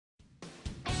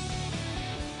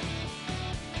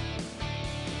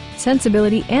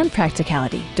sensibility, and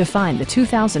practicality define the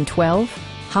 2012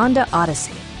 Honda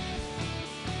Odyssey.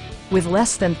 With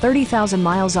less than 30,000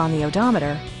 miles on the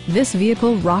odometer, this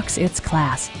vehicle rocks its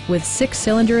class with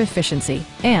 6-cylinder efficiency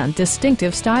and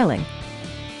distinctive styling.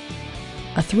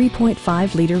 A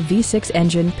 3.5-liter V6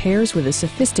 engine pairs with a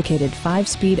sophisticated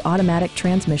 5-speed automatic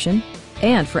transmission,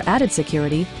 and for added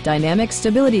security, dynamic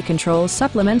stability control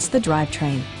supplements the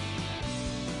drivetrain.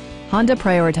 Honda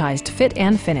prioritized fit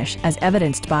and finish as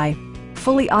evidenced by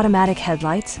fully automatic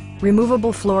headlights,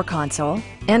 removable floor console,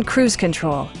 and cruise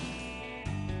control.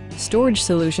 Storage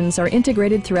solutions are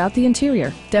integrated throughout the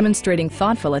interior, demonstrating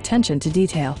thoughtful attention to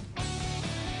detail.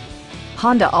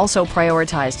 Honda also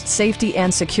prioritized safety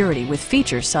and security with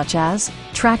features such as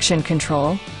traction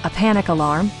control, a panic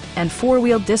alarm, and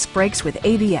 4-wheel disc brakes with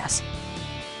ABS.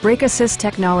 Brake Assist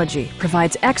technology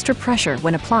provides extra pressure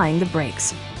when applying the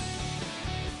brakes.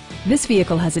 This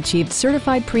vehicle has achieved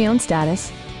certified pre-owned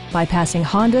status by passing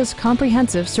Honda's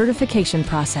comprehensive certification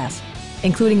process,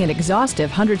 including an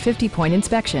exhaustive 150-point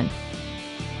inspection.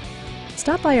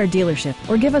 Stop by our dealership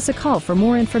or give us a call for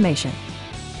more information.